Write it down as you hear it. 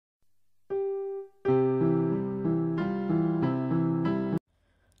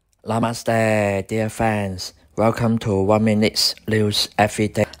Namaste, dear fans. Welcome to 1 Minutes News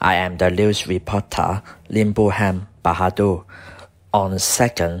Everyday. I am the news reporter Limbu Hem Bahadur. On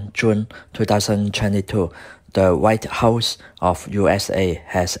 2nd June 2022, the White House of USA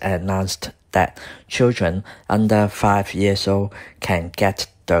has announced that children under 5 years old can get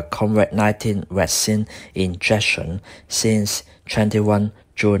the COVID-19 vaccine injection since 21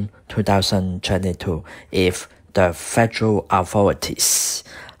 June 2022 if the federal authorities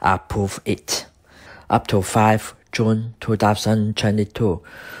approve it. Up to 5 June 2022,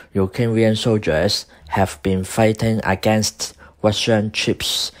 Ukrainian soldiers have been fighting against Russian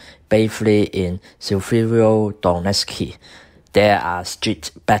troops bravely in Sievierodonetsk. There are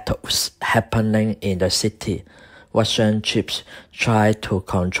street battles happening in the city. Russian troops try to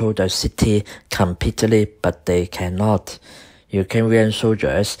control the city completely, but they cannot. Ukrainian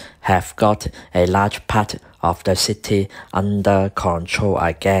soldiers have got a large part of the city under control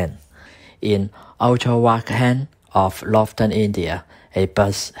again. In Uttarakhand of northern India, a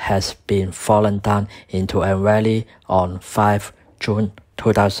bus has been fallen down into a valley on 5 June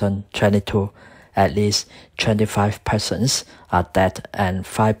 2022. At least 25 persons are dead and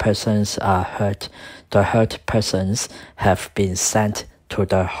 5 persons are hurt. The hurt persons have been sent to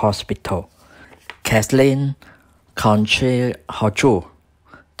the hospital. Kathleen Hochul,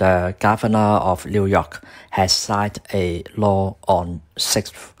 the governor of New York, has signed a law on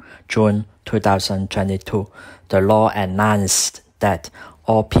 6 June 2022. The law announced that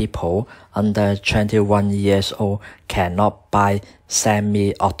all people under 21 years old cannot buy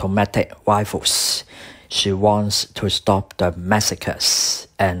semi-automatic rifles. She wants to stop the massacres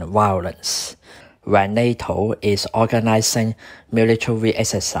and violence. When NATO is organizing military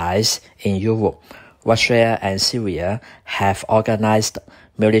exercise in Europe, Russia and Syria have organized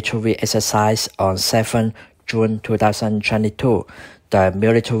military exercise on 7 June 2022. The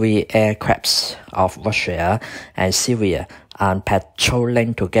military aircrafts of Russia and Syria are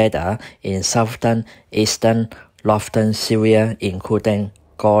patrolling together in southern, eastern, northern Syria, including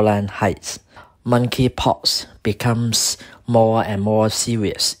Golan Heights. Monkeypox becomes more and more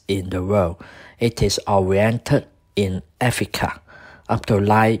serious in the world. It is oriented in Africa. Up to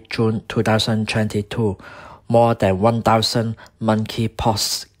 9 June 2022, more than 1,000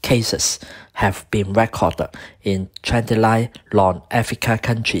 monkeypox cases have been recorded in 29 non-Africa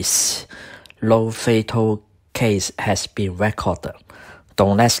countries. No fatal case has been recorded.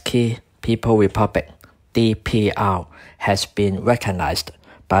 Donetsk People Republic, DPR, has been recognized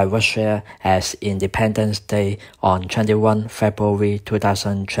by Russia as Independence Day on 21 February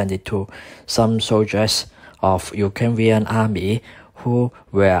 2022. Some soldiers of Ukrainian army who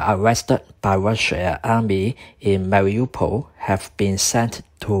were arrested by Russian army in Mariupol have been sent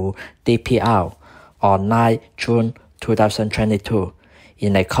to DPR on 9 June 2022.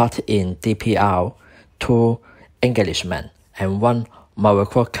 In a court in DPR, 2 Englishmen and 1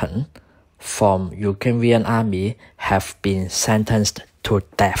 Moroccan from Ukrainian army have been sentenced to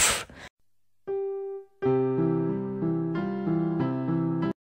death.